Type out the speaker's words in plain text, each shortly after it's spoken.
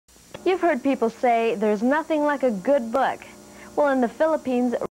You've heard people say there's nothing like a good book. Well, in the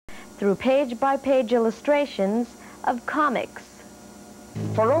Philippines, through page-by-page illustrations of comics.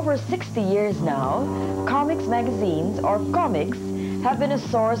 For over 60 years now, comics magazines, or comics, have been a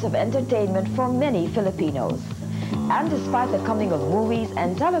source of entertainment for many Filipinos. And despite the coming of movies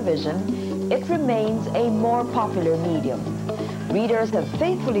and television, it remains a more popular medium. Readers have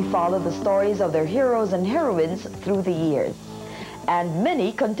faithfully followed the stories of their heroes and heroines through the years. And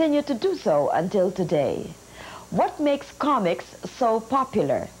many continue to do so until today. What makes comics so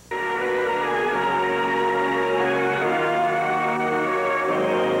popular?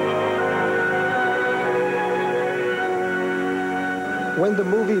 When the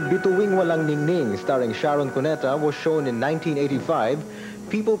movie Bituing Walang Ningning, starring Sharon Cuneta, was shown in 1985,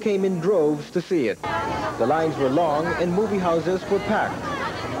 people came in droves to see it. The lines were long and movie houses were packed.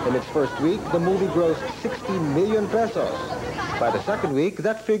 In its first week, the movie grossed 16 million pesos. By the second week,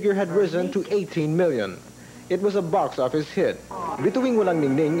 that figure had risen to 18 million. It was a box office hit. Bituing Walang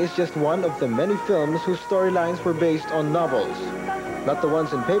Ningning is just one of the many films whose storylines were based on novels. Not the ones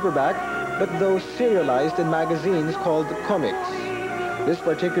in paperback, but those serialized in magazines called Komiks. This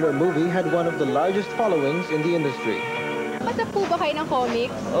particular movie had one of the largest followings in the industry. Basta po ba kayo ng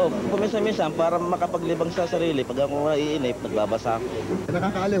comics? Oh, paminsan-minsan para makapaglibang sa sarili. Pag ako naiinip, nagbabasa ako.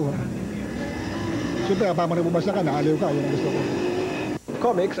 Nakakaaliw. Siyempre, kapag magbabasa ka, naaliw ka. Yun ang gusto ko.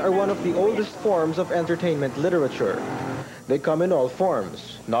 Comics are one of the oldest forms of entertainment literature. They come in all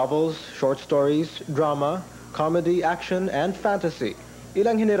forms: novels, short stories, drama, comedy, action, and fantasy.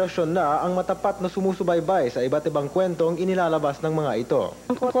 Ilang henerasyon na ang matapat na sumusubaybay sa iba't ibang kwentong inilalabas ng mga ito.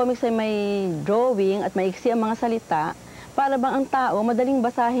 Ang comics ay may drawing at maiksi ang mga salita para bang ang tao madaling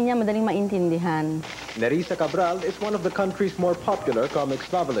basahin niya, madaling maintindihan. Nerissa Cabral is one of the country's more popular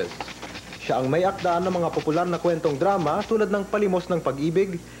comics novelists. Siya ang may akda ng mga popular na kwentong drama tulad ng Palimos ng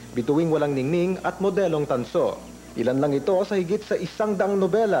Pag-ibig, Bituing Walang Ningning at Modelong Tanso. Ilan lang ito sa higit sa 100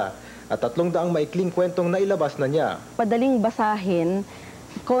 nobela at 300 maikling kwentong nailabas na niya. Padaling basahin,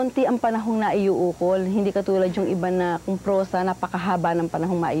 konti ang panahong naiuukol. Hindi katulad yung iba na kung prosa, napakahaba ng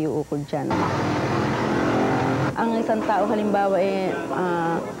panahong maiuukol dyan. Ang isang tao, halimbawa,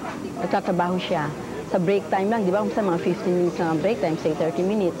 nagtatrabaho siya. Sa break time lang, di ba? Sa mga 15 minutes na break time, say 30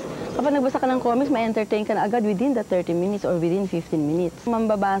 minutes. Kapag nagbasa ka ng comics, may-entertain ka na agad within the 30 minutes or within 15 minutes.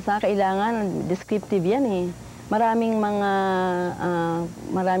 Mambabasa, kailangan, descriptive yan eh. Maraming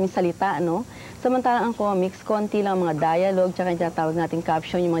salita, no? Samantalang ang comics, konti lang mga dialogue, tsaka yung tinatawag nating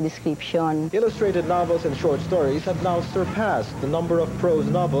caption, yung mga description. Illustrated novels and short stories have now surpassed the number of prose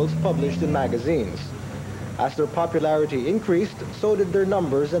novels published in magazines. As their popularity increased, so did their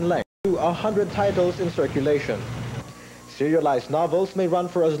numbers and length, to 100 titles in circulation. Serialized novels may run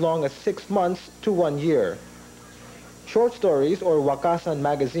for as long as 6 months to 1 year. Short stories or wakasan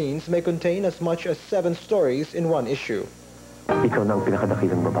magazines may contain as much as 7 stories in one issue. Ikaw na ang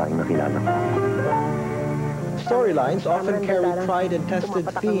pinakadakilang babaeng nakilala ko. Storylines often carry tried and tested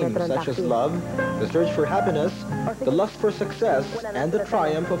themes such as love, the search for happiness, the lust for success, and the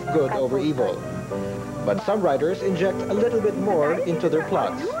triumph of good over evil. But some writers inject a little bit more into their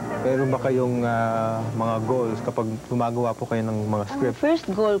plots. Meron ba kayong mga goals kapag gumagawa po kayo ng mga script? Ang first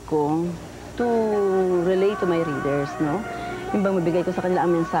goal ko, to relate to my readers, no? Yung bang mabigay ko sa kanila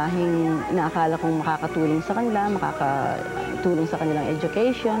ang mensaheng inaakala kong makakatulong sa kanila, makakatulong sa kanilang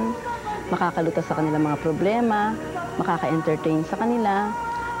education, makakalutas sa kanilang mga problema, makaka-entertain sa kanila,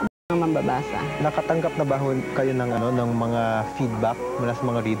 ang mambabasa. Nakatanggap na ba kayo ng mga feedback mula sa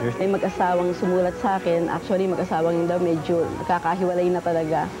mga readers? May mag-asawang sumulat sa akin, actually mag-asawang yun daw medyo nakakahiwalay na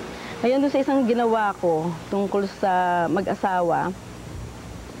talaga. Ngayon doon sa isang ginawa ko tungkol sa mag-asawa,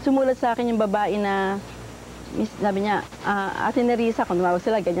 sumulat sa akin yung babae na, sabi niya, Ate Nerissa, kung tumawag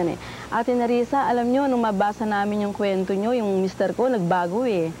sila, ganyan eh. Ate Nerissa, alam niyo, nung mabasa namin yung kwento niyo, yung mister ko, nagbago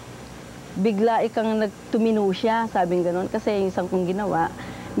eh. Bigla ikang nagtumino siya, sabing gano'n. Kasi yung isang kong ginawa,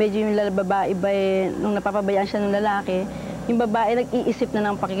 medyo yung babae ba eh, nung napapabayaan siya ng lalaki, yung babae nag-iisip na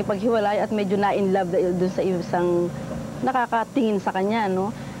ng pakikipaghiwalay at medyo na-in love doon sa isang nakakatingin sa kanya,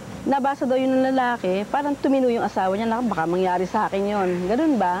 no? Nabasa daw yun ng lalaki, parang tumino yung asawa niya, baka mangyari sa akin yun.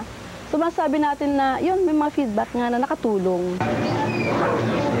 Ganun ba? So masabi natin na, yun, may mga feedback nga na nakatulong.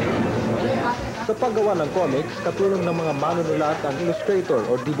 Sa paggawa ng comics, katulong ng mga manunulat ang illustrator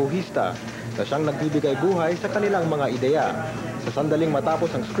o dibuhista na siyang nagbibigay buhay sa kanilang mga ideya. Sa sandaling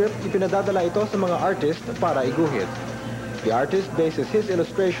matapos ang script, ipinadadala ito sa mga artist para iguhit. The artist bases his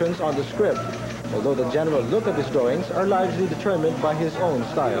illustrations on the script, although the general look of his drawings are largely determined by his own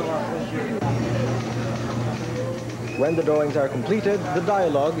style. When the drawings are completed, the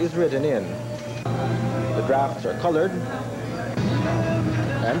dialogue is written in. The drafts are colored,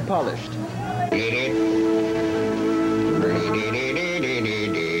 and polished.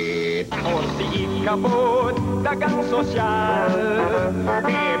 Dagang sosyal,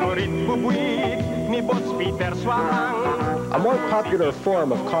 favorite bubuit ni Boss Peter Swang. A more popular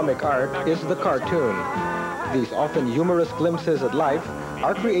form of comic art is the cartoon. These often humorous glimpses at life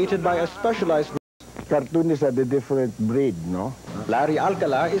are created by a specialized... Cartoonists are the different breed, no? Larry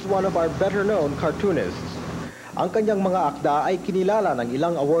Alcala is one of our better-known cartoonists. Ang kanyang mga akda ay kinilala ng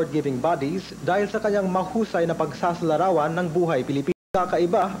ilang award-giving bodies dahil sa kanyang mahusay na pagsasalarawan ng buhay Pilipino.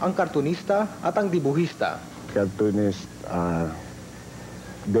 Kakaiba ang kartunista at ang dibuhista. Cartoonists,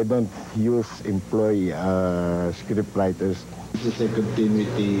 they don't employ script writers. This is a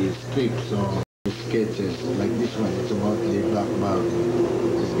continuity strip, so sketches like this one, it's about the black bag.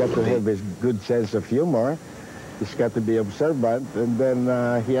 He's got to have a good sense of humor. He's got to be observant, and then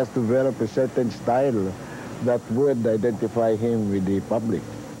he has to develop a certain style that would identify him with the public.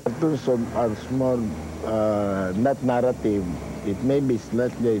 Cartoons are small, not narrative. It may be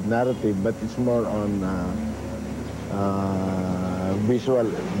slightly narrative, but it's more on visual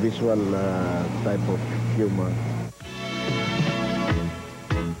type of humor.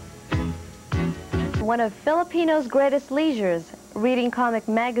 One of Filipinos' greatest leisures, reading comic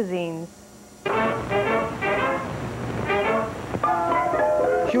magazines.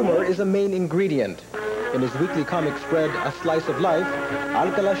 Humor is a main ingredient. In his weekly comic spread, A Slice of Life,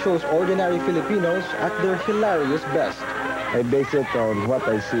 Alcala shows ordinary Filipinos at their hilarious best. I base it on what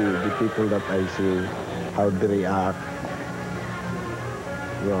I see, the people that I see, how they react.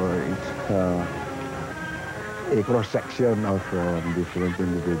 So it's a cross-section of different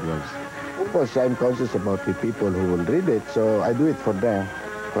individuals. Of course, I'm conscious about the people who will read it, so I do it for them,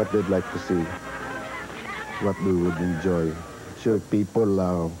 what they'd like to see, what they would enjoy. Sure,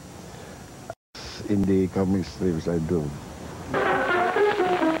 people in the comic strips I do.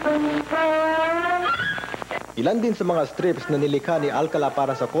 Ilan din sa mga strips na nilikha ni Alcala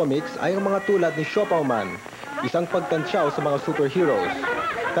para sa comics ay ang mga tulad ni Siopaw Man, isang pagtansyaw sa mga superheroes,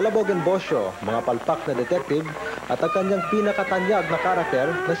 Kalabog and Bosyo, mga palpak na detective, at ang kanyang pinakatanyag na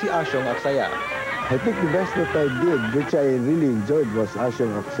karakter na si Asyong Aksaya. I think the best that I did, which I really enjoyed, was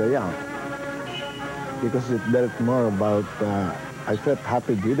Asyong Aksaya. Because it dealt more about, I felt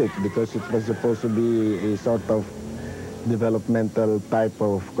happy with it because it was supposed to be a sort of developmental type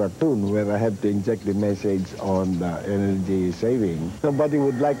of cartoon where I had to inject the message on the energy saving. Nobody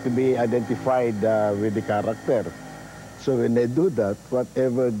would like to be identified with the character. So when they do that,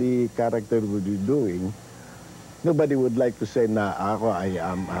 whatever the character would be doing, nobody would like to say na ako I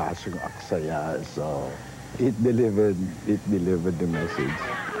am Asyong Aksaya. So it delivered the message.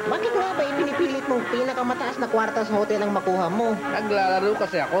 Bakit nga ba ipinipilit mong pinakamataas na kwarta sa hotel ang makuha mo? Naglalaro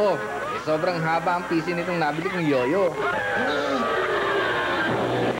kasi ako. Sobrang haba ang PC nitong nabili kong yoyo. Hindi